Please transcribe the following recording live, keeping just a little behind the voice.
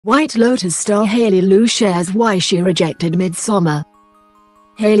White Lotus star Haley Lu shares why she rejected Midsommar.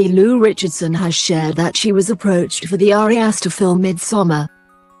 Haley Lu Richardson has shared that she was approached for the Ari Aster film Midsommar,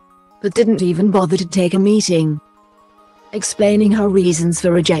 but didn't even bother to take a meeting. Explaining her reasons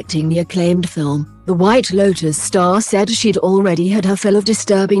for rejecting the acclaimed film, the White Lotus star said she'd already had her fill of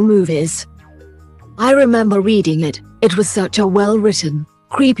disturbing movies. "I remember reading it, it was such a well-written,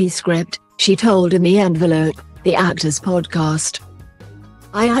 creepy script," she told In the Envelope, the Actors podcast.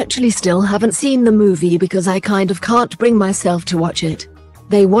 "I actually still haven't seen the movie because I kind of can't bring myself to watch it.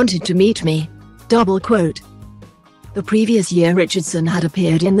 They wanted to meet me." The previous year Richardson had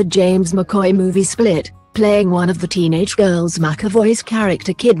appeared in the James McCoy movie Split, playing one of the teenage girls McAvoy's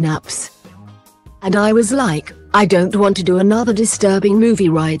character kidnaps. "And I was like, I don't want to do another disturbing movie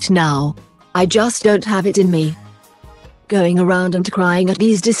right now. I just don't have it in me. Going around and crying at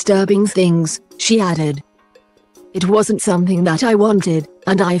these disturbing things," she added. "It wasn't something that I wanted,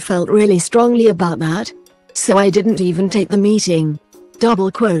 and I felt really strongly about that. So I didn't even take the meeting."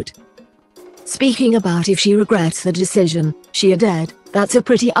 Speaking about if she regrets the decision, she added, "That's a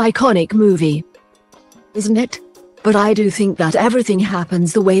pretty iconic movie, isn't it? But I do think that everything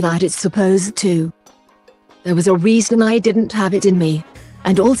happens the way that it's supposed to. There was a reason I didn't have it in me.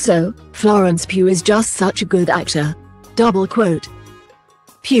 And also, Florence Pugh is just such a good actor."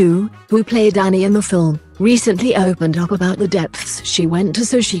 Pugh, who played Annie in the film, recently opened up about the depths she went to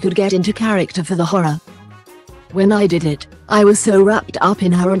so she could get into character for the horror. "When I did it, I was so wrapped up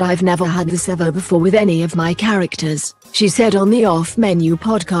in her, and I've never had this ever before with any of my characters," she said on the Off Menu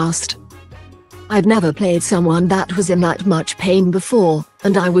podcast. "I'd never played someone that was in that much pain before,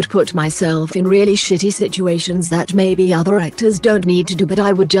 and I would put myself in really shitty situations that maybe other actors don't need to do, but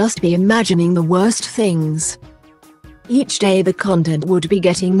I would just be imagining the worst things. Each day the content would be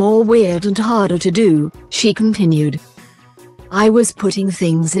getting more weird and harder to do," she continued. "I was putting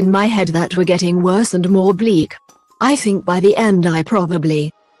things in my head that were getting worse and more bleak. I think by the end I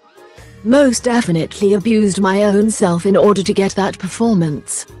probably most definitely abused my own self in order to get that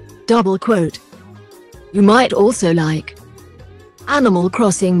performance." You might also like. Animal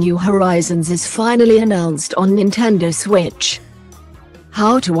Crossing New Horizons is finally announced on Nintendo Switch.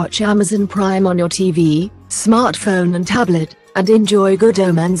 How to watch Amazon Prime on your TV, smartphone and tablet, and enjoy Good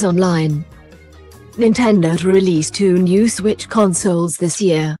Omens online. Nintendo to release 2 new Switch consoles this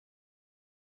year.